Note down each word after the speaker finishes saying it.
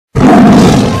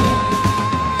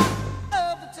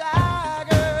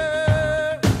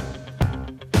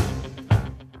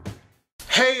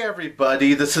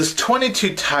everybody, this is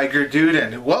 22 Tiger Dude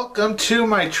and welcome to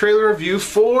my trailer review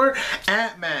for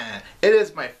Ant-Man. It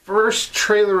is my first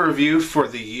trailer review for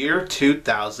the year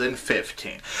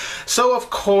 2015. So of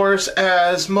course,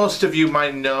 as most of you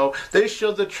might know, they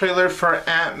showed the trailer for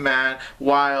Ant-Man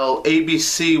while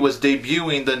ABC was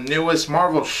debuting the newest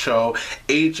Marvel show,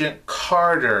 Agent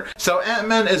Carter. So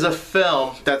Ant-Man is a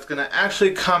film that's going to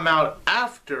actually come out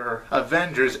after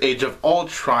Avengers Age of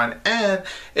Ultron, and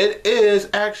it is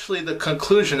actually the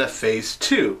conclusion of Phase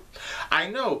 2. I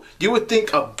know, you would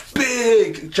think a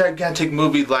big, gigantic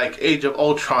movie like Age of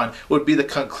Ultron would be the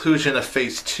conclusion of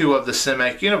Phase 2 of the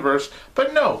cinematic universe,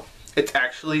 but no. It's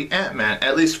actually Ant-Man,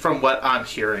 at least from what I'm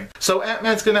hearing. So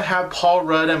Ant-Man's gonna have Paul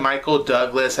Rudd and Michael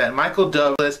Douglas, and Michael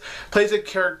Douglas plays a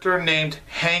character named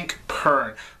Hank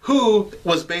Pym, who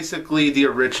was basically the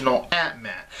original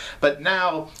Ant-Man. But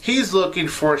now he's looking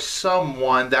for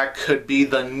someone that could be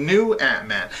the new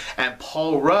Ant-Man. And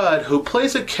Paul Rudd, who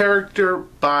plays a character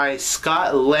by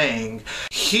Scott Lang,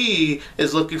 he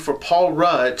is looking for Paul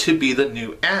Rudd to be the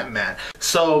new Ant-Man.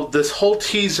 So this whole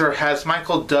teaser has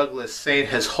Michael Douglas saying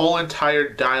his whole entire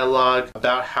dialogue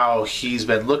about how he's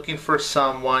been looking for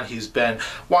someone, he's been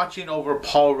watching over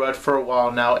Paul Rudd for a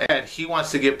while now, and he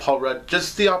wants to give Paul Rudd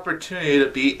just the opportunity to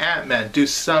be Ant-Man, do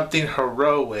something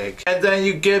heroic. And then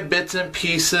you get bits and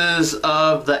pieces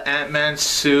of the Ant-Man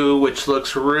suit, which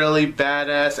looks really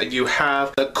badass, and you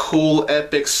have the cool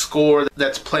epic score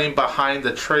that's playing behind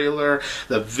the trailer.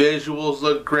 The visuals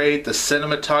look great, the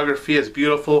cinematography is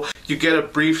beautiful. You get a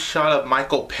brief shot of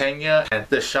Michael Pena and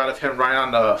the shot of him right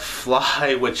on the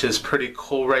fly, which is pretty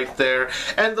cool right there.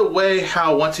 And the way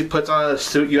how once he puts on the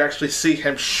suit, you actually see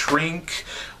him shrink,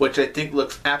 which I think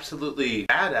looks absolutely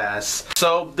badass.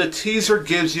 So the teaser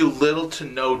gives you little to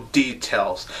no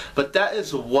details, but that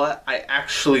is what I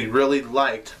actually really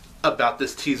liked about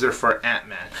this teaser for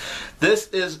Ant-Man. This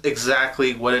is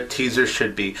exactly what a teaser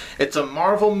should be. It's a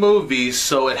Marvel movie,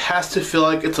 so it has to feel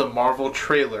like it's a Marvel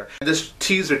trailer. This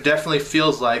teaser definitely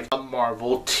feels like a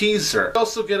Marvel teaser. You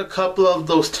also get a couple of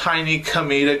those tiny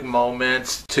comedic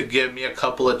moments to give me a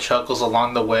couple of chuckles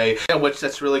along the way, in which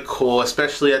that's really cool,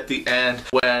 especially at the end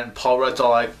when Paul Rudd's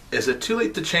all like, is it too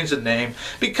late to change the name?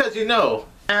 Because you know,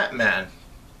 Ant-Man.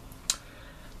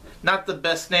 Not the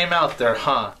best name out there,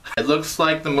 huh? It looks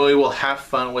like the movie will have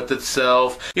fun with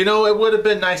itself. You know, it would have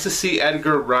been nice to see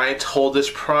Edgar Wright hold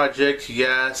this project.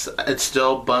 Yes, it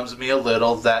still bums me a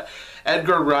little that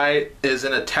Edgar Wright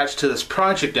isn't attached to this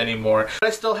project anymore. But I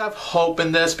still have hope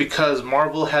in this because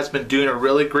Marvel has been doing a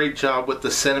really great job with the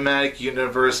cinematic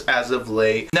universe as of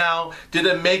late. Now, did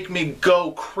it make me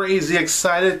go crazy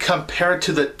excited compared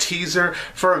to the teaser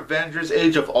for Avengers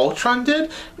Age of Ultron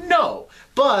did? No.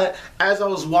 But as I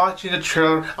was watching the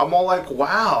trailer, I'm all like,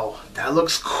 wow, that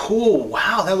looks cool.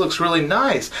 Wow, that looks really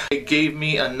nice. It gave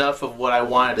me enough of what I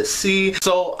wanted to see.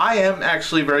 So I am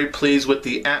actually very pleased with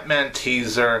the Ant-Man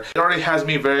teaser. It already has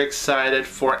me very excited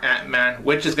for Ant-Man,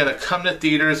 which is going to come to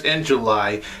theaters in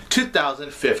July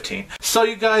 2015. So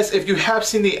you guys, if you have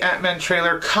seen the Ant-Man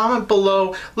trailer, comment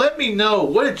below. Let me know,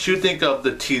 what did you think of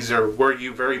the teaser? Were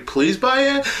you very pleased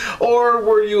by it? Or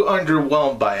were you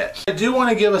underwhelmed by it? I do want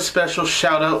to give a special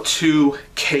shout out to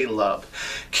Caleb.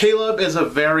 Caleb is a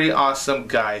very awesome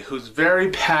guy who's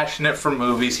very passionate for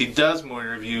movies. He does movie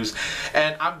reviews,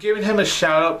 and I'm giving him a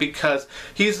shout out because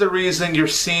he's the reason you're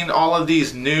seeing all of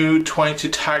these new 22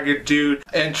 Tiger Dude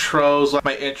intros, like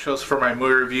my intros for my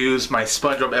movie reviews, my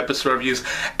SpongeBob episode reviews,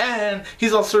 and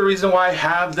he's also the reason why I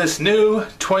have this new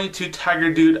 22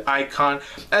 Tiger Dude icon,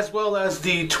 as well as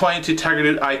the 22 Tiger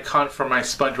Dude icon for my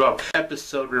SpongeBob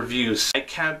episode reviews. I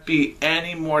can't be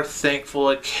any more thankful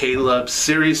at Caleb.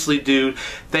 Seriously, dude,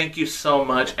 thank you so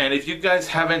much. And if you guys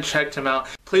haven't checked him out,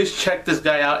 please check this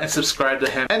guy out and subscribe to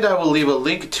him. And I will leave a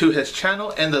link to his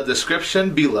channel in the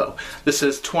description below. This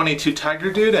is 22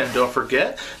 Tiger Dude, and don't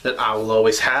forget that I will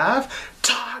always have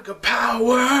Tiger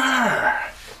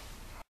Power!